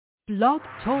Blog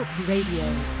Talk Radio.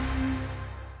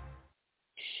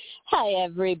 Hi,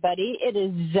 everybody. It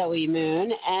is Zoe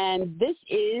Moon, and this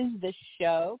is the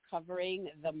show covering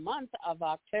the month of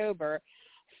October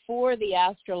for the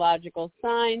astrological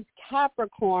signs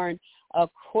Capricorn,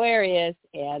 Aquarius,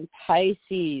 and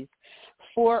Pisces.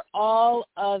 For all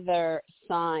other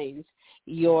signs,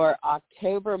 your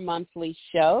October monthly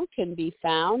show can be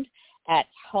found at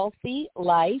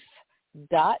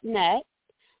healthylife.net/radio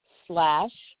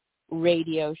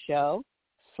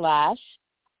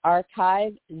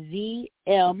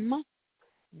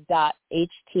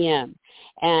show/archivezm.htm.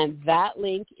 And that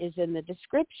link is in the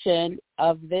description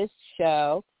of this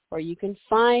show, or you can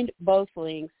find both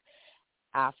links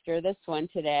after this one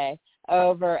today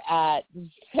over at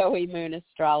Zoe Moon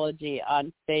Astrology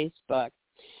on Facebook.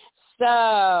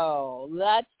 So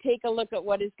let's take a look at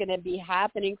what is going to be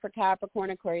happening for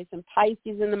Capricorn, Aquarius, and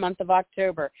Pisces in the month of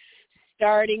October,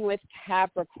 starting with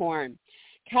Capricorn.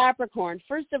 Capricorn,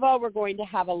 first of all, we're going to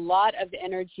have a lot of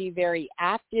energy very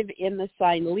active in the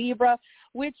sign Libra,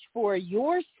 which for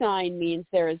your sign means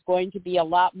there is going to be a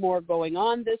lot more going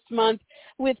on this month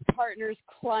with partners,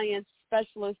 clients,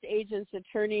 specialist agents,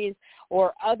 attorneys,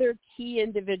 or other key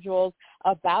individuals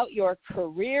about your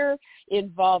career,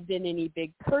 involved in any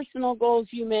big personal goals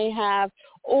you may have,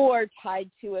 or tied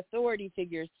to authority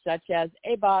figures such as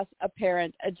a boss, a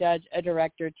parent, a judge, a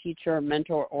director, teacher,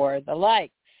 mentor, or the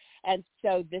like. And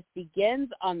so this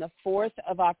begins on the 4th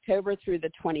of October through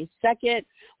the 22nd,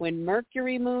 when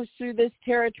Mercury moves through this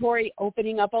territory,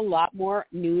 opening up a lot more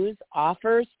news,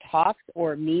 offers, talks,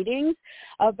 or meetings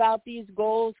about these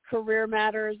goals, career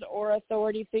matters, or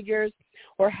authority figures,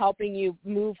 or helping you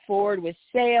move forward with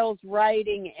sales,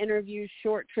 writing, interviews,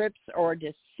 short trips, or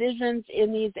decisions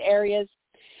in these areas.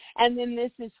 And then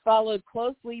this is followed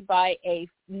closely by a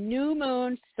new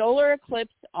moon solar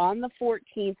eclipse on the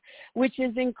 14th, which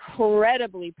is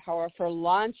incredibly powerful,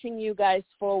 launching you guys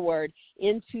forward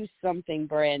into something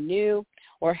brand new,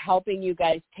 or helping you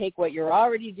guys take what you're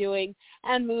already doing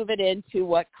and move it into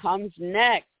what comes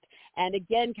next. And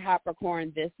again,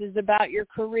 Capricorn, this is about your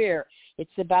career.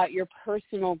 It's about your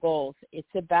personal goals.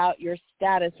 It's about your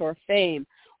status or fame,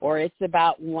 or it's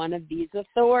about one of these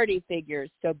authority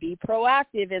figures. So be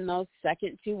proactive in those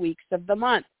second 2 weeks of the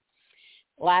month.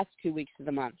 Last 2 weeks of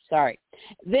the month, sorry.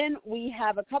 Then we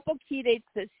have a couple key dates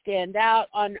that stand out.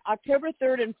 On October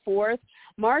 3rd and 4th,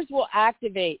 Mars will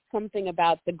activate something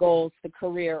about the goals, the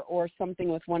career, or something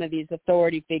with one of these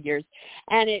authority figures.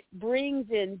 And it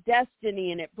brings in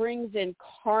destiny, and it brings in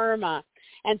karma.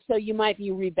 And so you might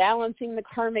be rebalancing the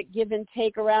karmic give and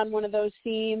take around one of those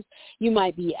themes. You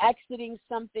might be exiting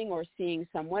something or seeing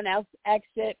someone else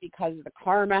exit because the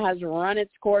karma has run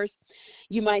its course.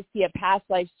 You might see a past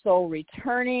life soul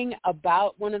returning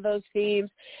about one of those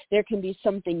themes. There can be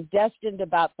something destined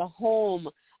about the home,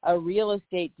 a real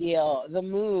estate deal, the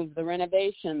move, the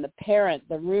renovation, the parent,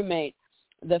 the roommate,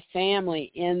 the family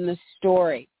in the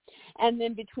story. And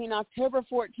then between October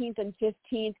 14th and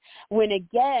 15th, when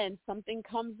again something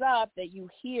comes up that you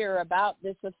hear about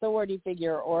this authority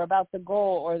figure or about the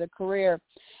goal or the career,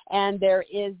 and there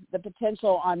is the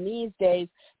potential on these days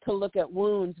to look at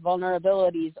wounds,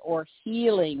 vulnerabilities, or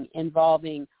healing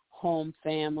involving home,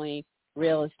 family,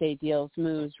 real estate deals,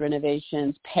 moves,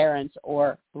 renovations, parents,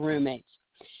 or roommates.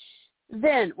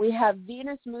 Then we have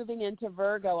Venus moving into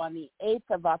Virgo on the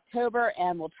 8th of October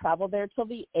and will travel there till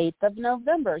the 8th of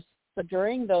November. So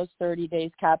during those 30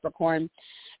 days, Capricorn,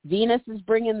 Venus is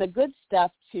bringing the good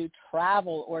stuff to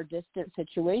travel or distant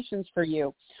situations for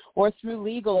you, or through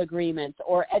legal agreements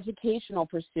or educational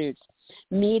pursuits,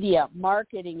 media,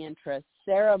 marketing interests,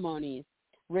 ceremonies,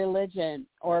 religion,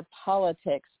 or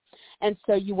politics. And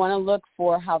so you want to look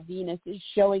for how Venus is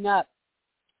showing up.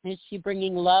 Is she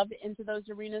bringing love into those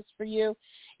arenas for you?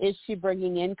 Is she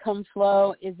bringing income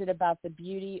flow? Is it about the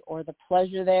beauty or the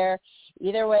pleasure there?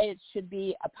 Either way, it should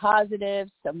be a positive,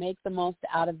 so make the most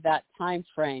out of that time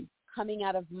frame. Coming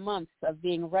out of months of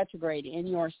being retrograde in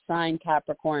your sign,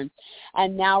 Capricorn,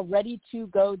 and now ready to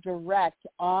go direct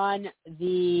on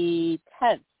the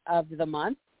 10th of the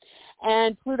month.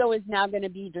 And Pluto is now going to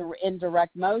be in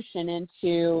direct motion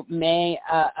into May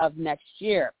of next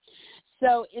year.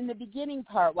 So in the beginning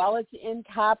part, while it's in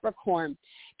Capricorn,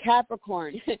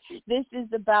 this is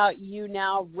about you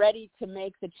now ready to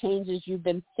make the changes you've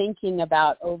been thinking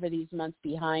about over these months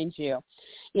behind you.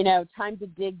 You know, time to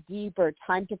dig deeper,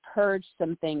 time to purge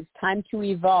some things, time to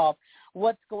evolve.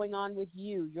 What's going on with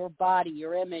you, your body,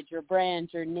 your image, your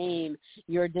brand, your name,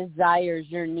 your desires,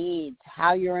 your needs,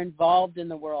 how you're involved in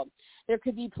the world. There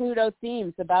could be Pluto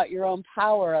themes about your own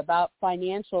power, about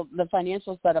the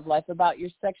financial side of life, about your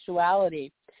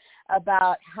sexuality,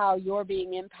 about how you're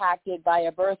being impacted by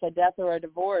a birth, a death, or a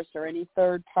divorce, or any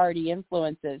third-party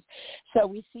influences. So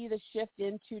we see the shift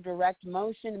into direct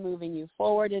motion, moving you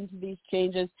forward into these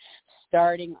changes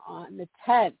starting on the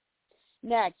 10th.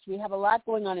 Next, we have a lot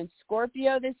going on in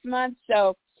Scorpio this month.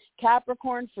 So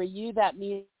Capricorn, for you, that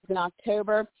means in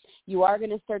October, you are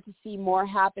going to start to see more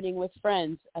happening with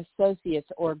friends, associates,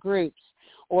 or groups,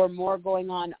 or more going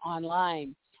on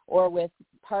online, or with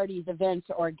parties, events,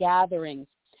 or gatherings.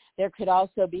 There could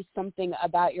also be something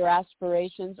about your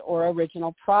aspirations or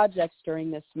original projects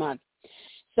during this month.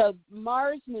 So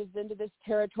Mars moves into this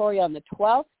territory on the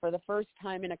 12th for the first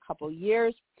time in a couple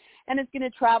years, and it's going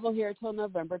to travel here till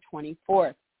November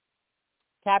 24th.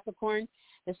 Capricorn,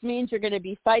 this means you're going to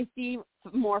be feisty,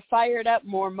 more fired up,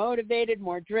 more motivated,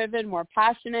 more driven, more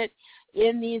passionate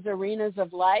in these arenas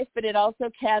of life, but it also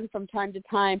can from time to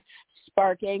time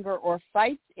spark anger or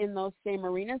fights in those same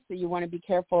arenas, so you want to be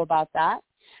careful about that.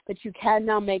 But you can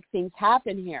now make things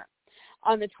happen here.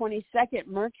 On the 22nd,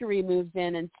 Mercury moves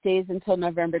in and stays until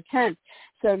November 10th.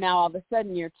 So now all of a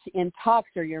sudden you're in talks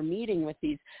or you're meeting with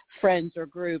these friends or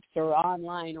groups or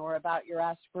online or about your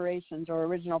aspirations or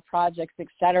original projects,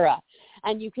 etc.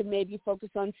 And you can maybe focus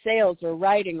on sales or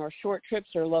writing or short trips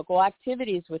or local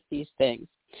activities with these things.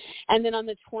 And then on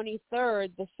the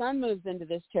 23rd, the sun moves into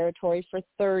this territory for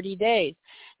 30 days.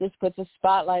 This puts a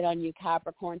spotlight on you,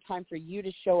 Capricorn, time for you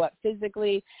to show up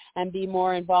physically and be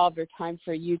more involved, or time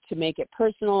for you to make it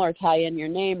personal or tie in your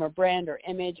name or brand or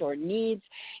image or needs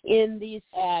in these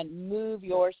and move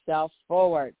yourself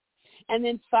forward. And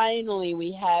then finally,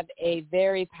 we have a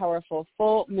very powerful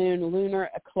full moon lunar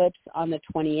eclipse on the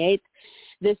 28th.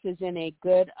 This is in a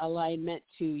good alignment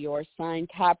to your sign,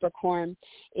 Capricorn.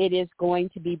 It is going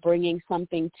to be bringing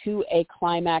something to a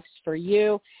climax for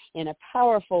you in a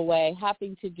powerful way,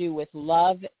 having to do with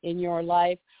love in your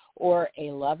life or a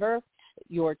lover,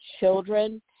 your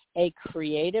children, a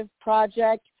creative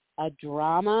project, a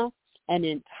drama, an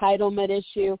entitlement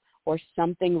issue, or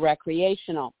something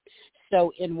recreational.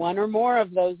 So in one or more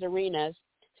of those arenas,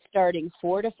 starting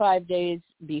 4 to 5 days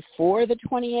before the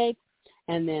 28th,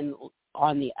 and then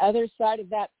on the other side of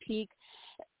that peak,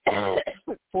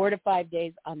 4 to 5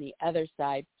 days on the other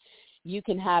side, you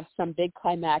can have some big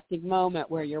climactic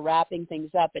moment where you're wrapping things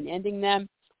up and ending them,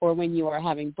 or when you are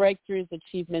having breakthroughs,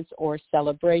 achievements, or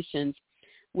celebrations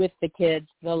with the kids,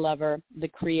 the lover, the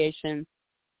creation,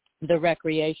 the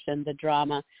recreation, the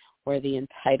drama, or the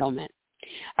entitlement.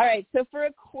 All right, so for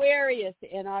Aquarius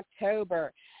in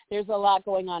October, there's a lot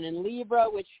going on in Libra,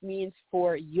 which means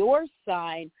for your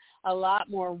sign, a lot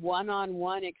more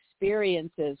one-on-one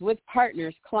experiences with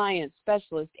partners, clients,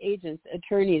 specialists, agents,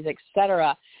 attorneys,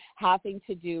 etc., having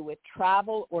to do with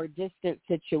travel or distant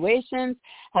situations,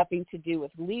 having to do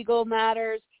with legal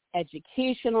matters,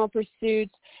 educational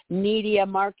pursuits, media,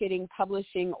 marketing,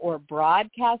 publishing, or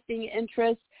broadcasting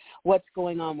interests, what's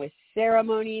going on with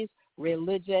ceremonies,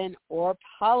 religion, or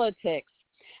politics.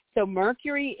 So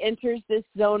Mercury enters this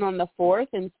zone on the 4th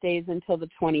and stays until the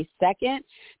 22nd,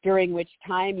 during which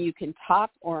time you can talk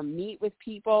or meet with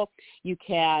people. You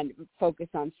can focus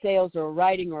on sales or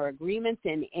writing or agreements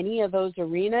in any of those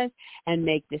arenas and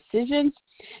make decisions.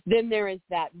 Then there is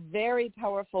that very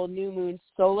powerful new moon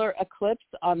solar eclipse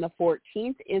on the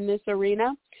 14th in this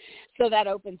arena. So that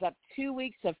opens up 2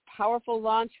 weeks of powerful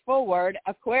launch forward.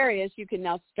 Aquarius, you can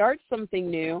now start something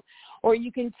new, or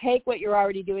you can take what you're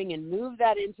already doing and move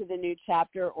that into the new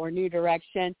chapter or new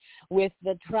direction with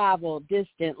the travel,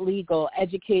 distant, legal,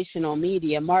 educational,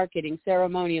 media, marketing,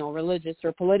 ceremonial, religious,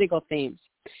 or political themes.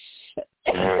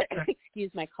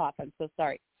 Excuse my cough, I'm so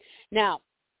sorry. Now,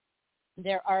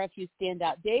 there are a few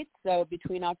standout dates. So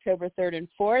between October 3rd and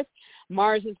 4th,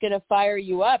 Mars is going to fire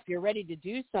you up. You're ready to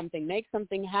do something, make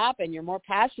something happen. You're more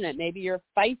passionate. Maybe you're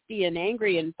feisty and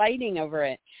angry and fighting over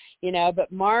it,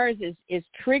 but Mars is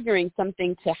triggering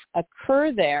something to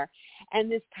occur there. And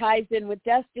this ties in with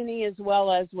destiny as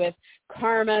well as with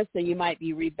karma. So you might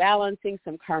be rebalancing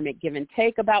some karmic give and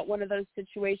take about one of those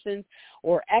situations,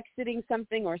 or exiting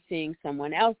something, or seeing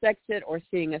someone else exit, or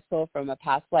seeing a soul from a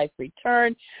past life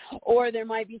return, or there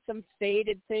might be some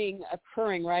fated thing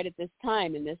occurring right at this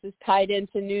time. And this is tied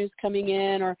into news coming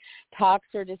in or talks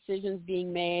or decisions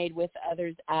being made with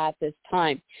others at this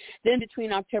time. Then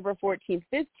between October 14th,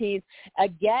 15th,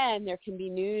 again, there can be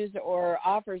news or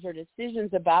offers or decisions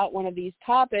about one of these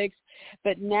topics,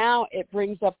 but now it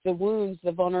brings up the wounds,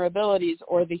 the vulnerabilities,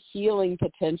 or the healing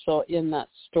potential in that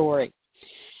story.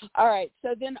 All right,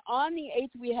 so then on the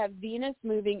 8th, we have Venus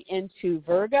moving into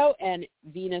Virgo, and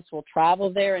Venus will travel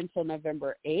there until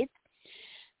November 8th.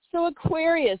 So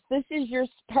Aquarius, this is your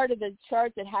part of the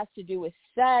chart that has to do with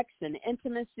sex and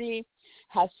intimacy,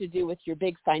 has to do with your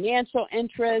big financial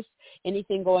interests,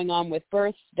 anything going on with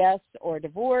births, deaths, or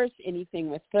divorce, anything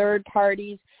with third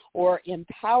parties or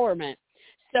empowerment.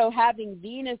 So having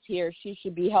Venus here, she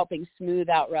should be helping smooth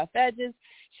out rough edges.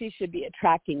 She should be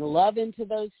attracting love into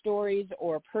those stories,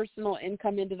 or personal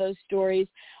income into those stories,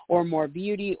 or more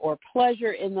beauty or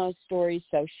pleasure in those stories.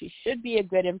 So she should be a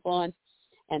good influence,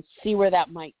 and see where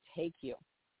that might take you.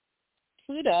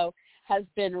 Pluto has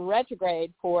been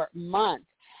retrograde for months.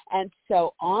 And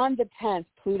so on the 10th,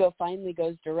 Pluto finally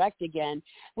goes direct again,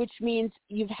 which means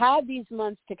you've had these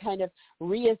months to kind of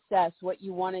reassess what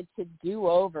you wanted to do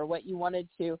over, what you wanted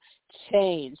to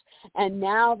change. And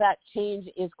now that change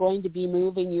is going to be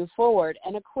moving you forward.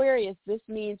 And Aquarius, this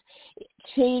means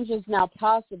change is now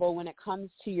possible when it comes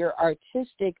to your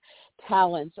artistic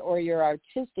talents or your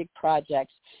artistic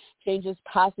projects. Change is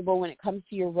possible when it comes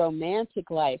to your romantic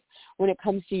life, when it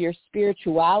comes to your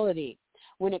spirituality,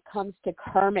 when it comes to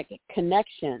karmic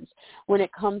connections, when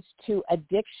it comes to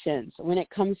addictions, when it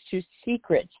comes to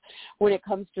secrets, when it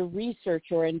comes to research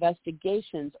or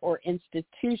investigations or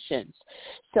institutions.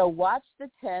 So watch the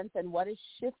 10th and what is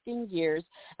shifting gears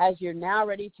as you're now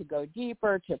ready to go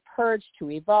deeper, to purge, to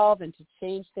evolve, and to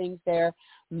change things there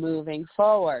moving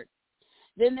forward.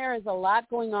 Then there is a lot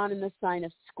going on in the sign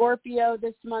of Scorpio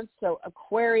this month. So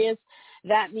Aquarius,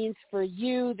 that means for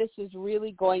you, this is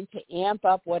really going to amp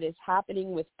up what is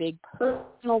happening with big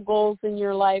personal goals in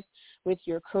your life, with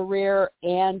your career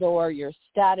and or your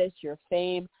status, your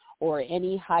fame, or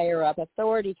any higher up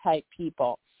authority type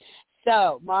people.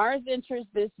 So Mars enters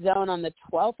this zone on the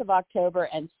 12th of October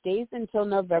and stays until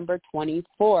November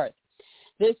 24th.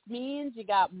 This means you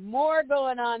got more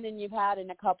going on than you've had in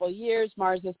a couple of years.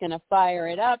 Mars is going to fire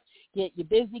it up, get you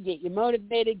busy, get you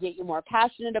motivated, get you more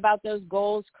passionate about those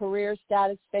goals, career,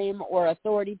 status, fame, or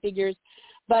authority figures,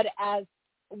 but as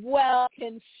well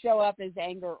can show up as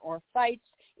anger or fights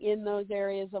in those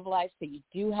areas of life. So you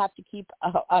do have to keep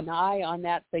an eye on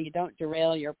that so you don't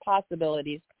derail your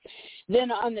possibilities. Then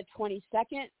on the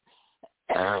 22nd,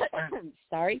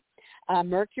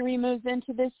 Mercury moves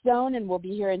into this zone and will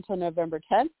be here until November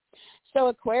 10th. So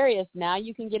Aquarius, now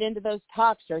you can get into those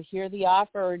talks or hear the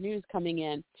offer or news coming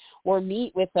in, or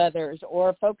meet with others,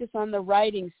 or focus on the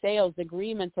writing, sales,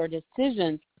 agreements, or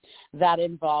decisions that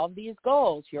involve these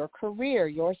goals: your career,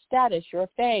 your status, your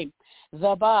fame,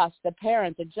 the boss, the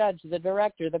parent, the judge, the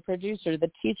director, the producer,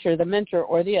 the teacher, the mentor,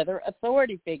 or the other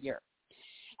authority figure.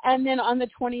 And then on the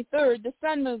 23rd, the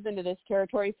sun moves into this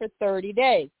territory for 30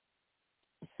 days.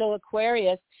 So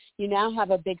Aquarius, you now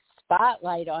have a big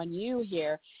spotlight on you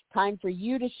here. Time for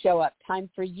you to show up,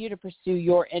 time for you to pursue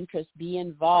your interests, be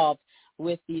involved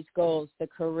with these goals, the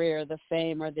career, the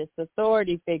fame, or this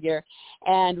authority figure,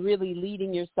 and really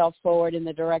leading yourself forward in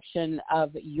the direction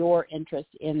of your interest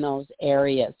in those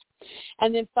areas.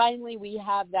 And then finally, we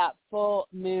have that full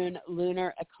moon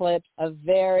lunar eclipse, a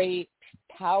very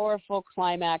powerful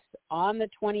climax on the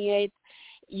 28th.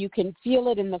 You can feel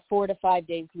it in the 4 to 5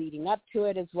 days leading up to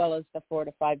it, as well as the 4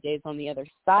 to 5 days on the other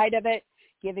side of it,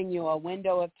 giving you a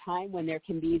window of time when there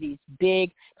can be these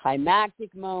big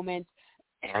climactic moments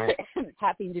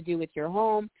having to do with your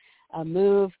home, a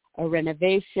move, a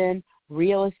renovation,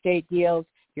 real estate deals,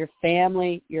 your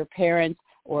family, your parents,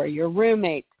 or your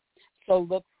roommates. So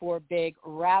look for big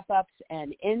wrap-ups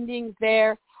and endings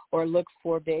there, or look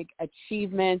for big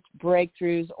achievements,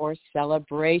 breakthroughs, or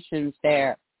celebrations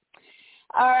there.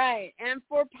 All right, and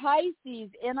for Pisces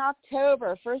in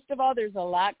October, first of all, there's a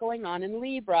lot going on in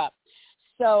Libra.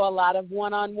 So a lot of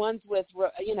one-on-ones with,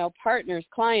 partners,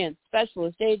 clients,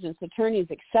 specialists, agents, attorneys,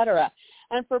 etc.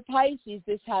 And for Pisces,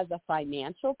 this has a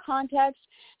financial context.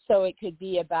 So it could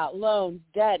be about loans,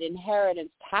 debt,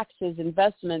 inheritance, taxes,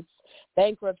 investments,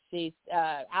 bankruptcy,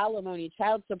 alimony,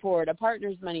 child support, a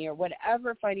partner's money, or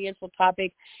whatever financial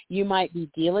topic you might be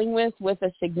dealing with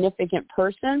a significant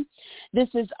person. This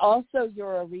is also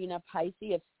your arena,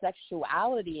 Pisces, of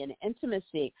sexuality and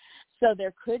intimacy. So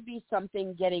there could be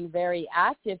something getting very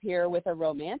active here with a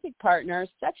romantic partner,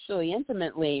 sexually,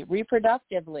 intimately,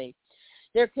 reproductively.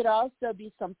 There could also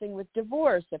be something with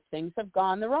divorce if things have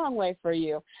gone the wrong way for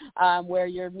you, where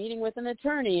you're meeting with an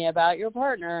attorney about your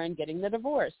partner and getting the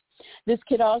divorce. This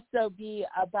could also be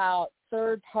about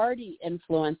third-party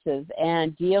influences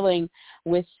and dealing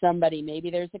with somebody.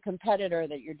 Maybe there's a competitor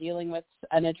that you're dealing with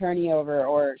an attorney over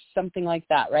or something like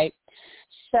that, right?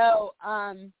 So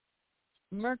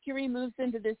Mercury moves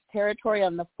into this territory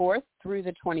on the 4th through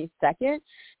the 22nd.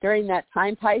 During that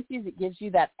time, Pisces, it gives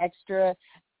you that extra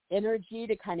energy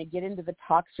to kind of get into the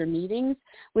talks or meetings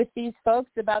with these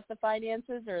folks about the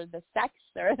finances or the sex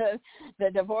or the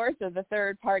divorce or the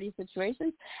third-party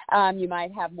situations. You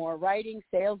might have more writing,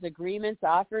 sales, agreements,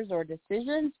 offers, or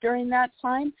decisions during that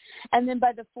time. And then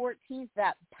by the 14th,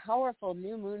 that powerful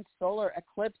new moon solar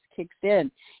eclipse kicks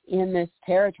in this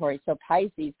territory. So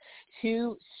Pisces,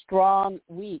 2 strong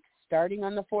weeks starting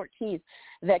on the 14th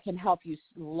that can help you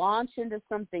launch into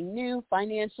something new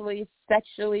financially,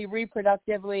 sexually,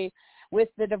 reproductively, with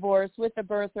the divorce, with the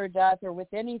birth or death, or with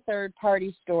any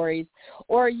third-party stories.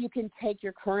 Or you can take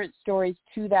your current stories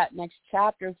to that next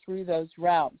chapter through those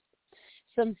realms.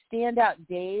 Some standout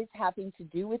days having to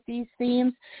do with these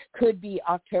themes could be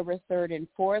October 3rd and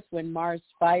 4th when Mars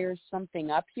fires something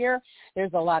up here.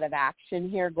 There's a lot of action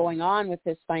here going on with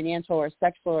this financial or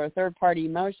sexual or third-party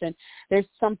emotion. There's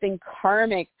something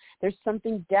karmic. There's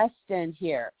something destined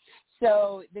here.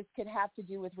 So this could have to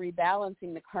do with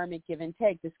rebalancing the karmic give and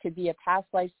take. This could be a past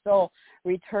life soul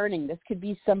returning. This could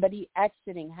be somebody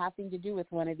exiting, having to do with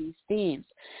one of these themes.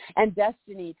 And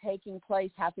destiny taking place,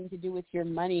 having to do with your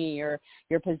money or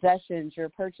your possessions, your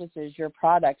purchases, your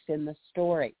products in the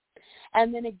story.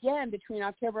 And then again, between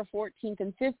October 14th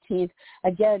and 15th,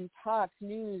 again, talks,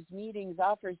 news, meetings,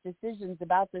 offers, decisions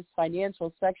about this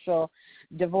financial, sexual,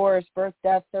 divorce, birth,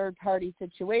 death, third-party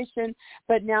situation,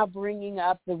 but now bringing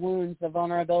up the wounds, the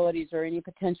vulnerabilities, or any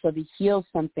potential to heal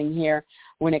something here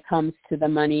when it comes to the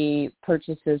money,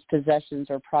 purchases, possessions,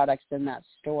 or products in that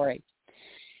story.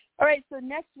 All right, so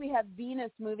next we have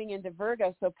Venus moving into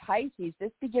Virgo, so Pisces.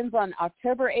 This begins on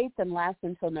October 8th and lasts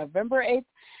until November 8th,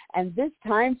 and this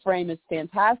time frame is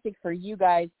fantastic for you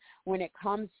guys when it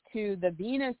comes to the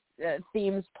Venus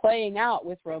themes playing out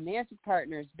with romantic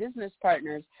partners, business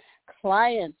partners,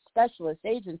 clients, specialists,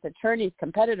 agents, attorneys,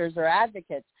 competitors, or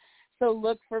advocates. So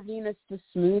look for Venus to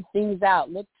smooth things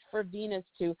out. Look for Venus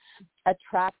to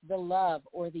attract the love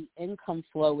or the income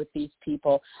flow with these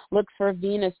people. Look for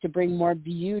Venus to bring more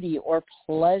beauty or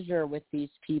pleasure with these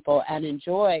people and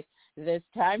enjoy this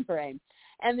time frame.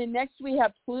 And then next we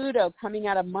have Pluto coming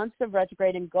out of months of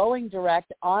retrograde and going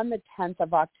direct on the 10th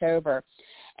of October.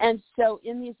 And so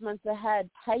in these months ahead,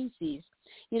 Pisces,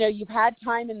 you know, you've had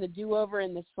time in the do-over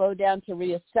and the slowdown to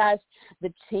reassess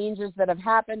the changes that have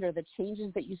happened or the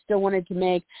changes that you still wanted to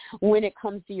make when it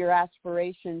comes to your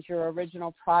aspirations, your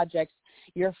original projects,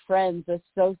 your friends,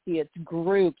 associates,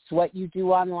 groups, what you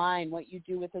do online, what you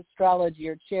do with astrology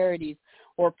or charities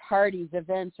or parties,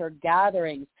 events, or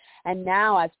gatherings. And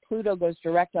now as Pluto goes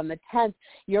direct on the 10th,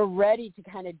 you're ready to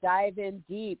kind of dive in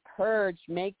deep, purge,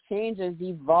 make changes,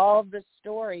 evolve the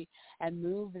story, and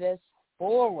move this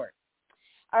forward.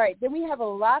 All right, then we have a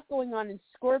lot going on in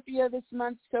Scorpio this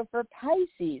month. So for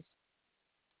Pisces,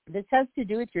 this has to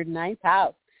do with your 9th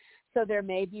house. So there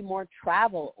may be more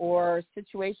travel or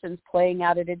situations playing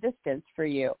out at a distance for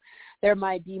you. There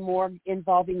might be more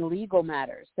involving legal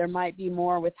matters. There might be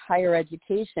more with higher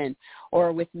education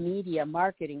or with media,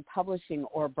 marketing, publishing,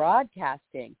 or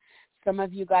broadcasting. Some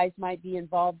of you guys might be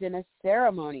involved in a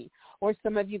ceremony, or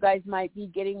some of you guys might be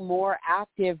getting more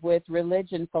active with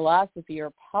religion, philosophy,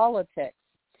 or politics.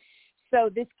 So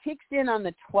this kicks in on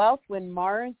the 12th when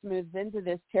Mars moves into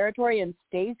this territory and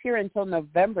stays here until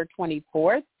November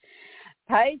 24th.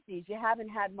 Pisces, you haven't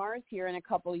had Mars here in a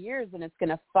couple years, and it's going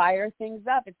to fire things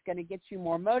up. It's going to get you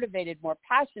more motivated, more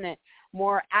passionate,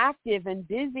 more active and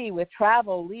busy with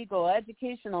travel, legal,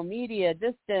 educational, media,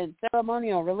 distant,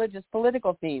 ceremonial, religious,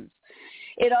 political themes.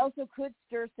 It also could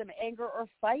stir some anger or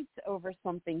fights over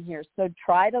something here, so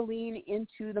try to lean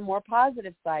into the more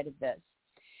positive side of this.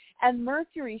 And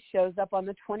Mercury shows up on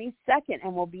the 22nd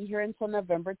and will be here until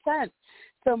November 10th.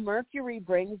 So Mercury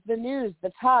brings the news,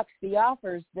 the talks, the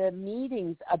offers, the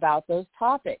meetings about those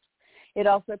topics. It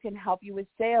also can help you with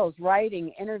sales,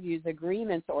 writing, interviews,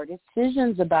 agreements, or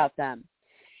decisions about them.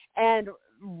 And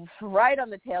right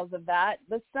on the tails of that,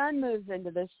 the Sun moves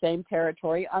into this same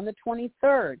territory on the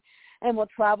 23rd and will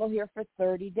travel here for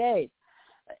 30 days.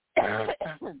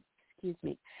 Excuse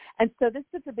me. And so this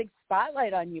puts a big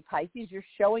spotlight on you, Pisces. You're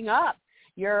showing up.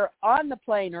 You're on the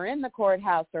plane or in the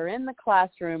courthouse or in the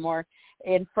classroom or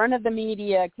in front of the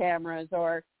media cameras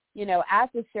or, you know,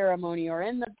 at the ceremony or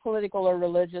in the political or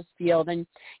religious field. And,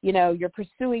 you know, you're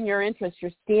pursuing your interests.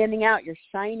 You're standing out. You're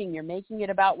shining. You're making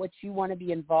it about what you want to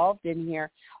be involved in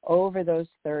here over those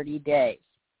 30 days.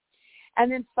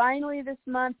 And then finally this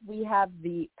month, we have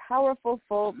the powerful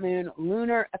full moon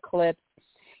lunar eclipse.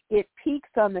 It peaks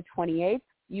on the 28th.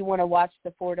 You want to watch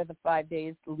the 4 to the 5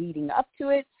 days leading up to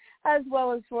it, as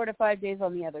well as 4 to 5 days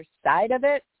on the other side of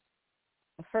it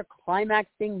for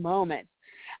climaxing moments.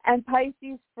 And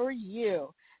Pisces, for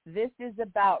you, this is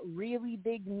about really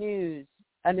big news,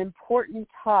 an important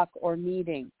talk or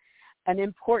meeting, an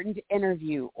important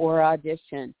interview or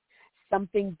audition,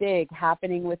 something big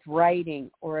happening with writing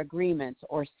or agreements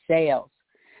or sales,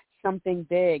 something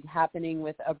big happening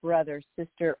with a brother,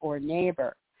 sister, or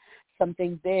neighbor,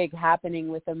 something big happening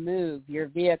with a move, your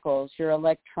vehicles, your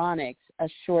electronics, a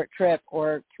short trip,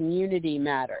 or community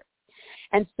matter.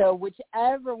 And so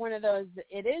whichever one of those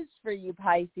it is for you,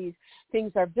 Pisces,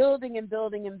 things are building and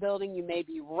building and building. You may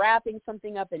be wrapping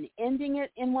something up and ending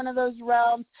it in one of those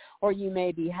realms, or you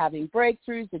may be having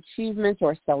breakthroughs, achievements,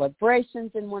 or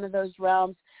celebrations in one of those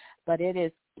realms, but it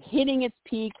is hitting its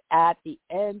peak at the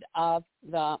end of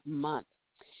the month.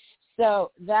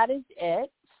 So that is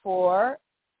it for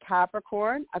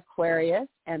Capricorn, Aquarius,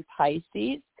 and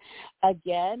Pisces.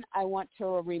 Again, I want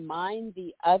to remind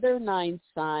the other 9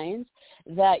 signs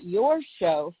that your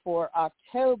show for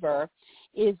October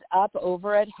is up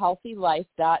over at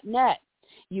healthylife.net.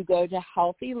 You go to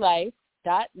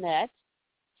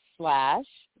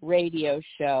healthylife.net/radio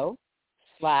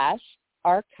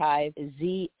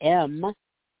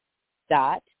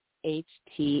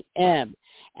show/archivesm.htm.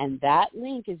 And that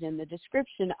link is in the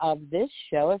description of this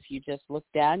show. If you just look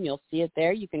down, you'll see it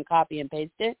there. You can copy and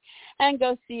paste it and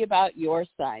go see about your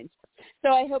signs. So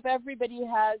I hope everybody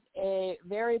has a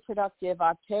very productive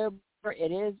October.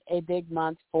 It is a big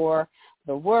month for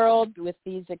the world with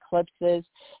these eclipses,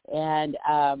 and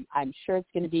I'm sure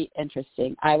it's going to be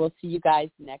interesting. I will see you guys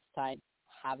next time.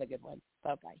 Have a good one.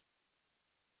 Bye-bye.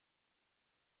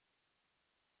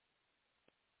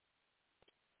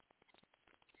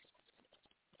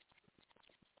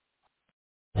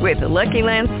 With the Lucky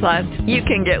Land Slots, you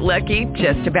can get lucky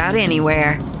just about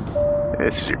anywhere.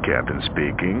 This is your captain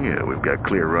speaking. We've got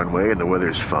clear runway and the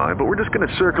weather's fine, but we're just going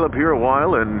to circle up here a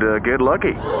while and get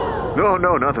lucky.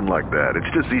 No, nothing like that.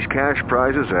 It's just these cash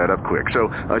prizes add up quick. So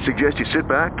I suggest you sit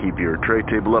back, keep your tray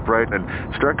table upright, and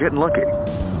start getting lucky.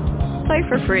 Play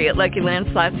for free at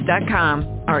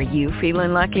LuckyLandSlots.com. Are you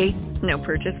feeling lucky? No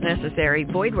purchase necessary.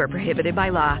 Void where prohibited by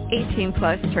law.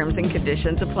 18+ terms and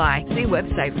conditions apply. See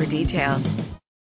website for details.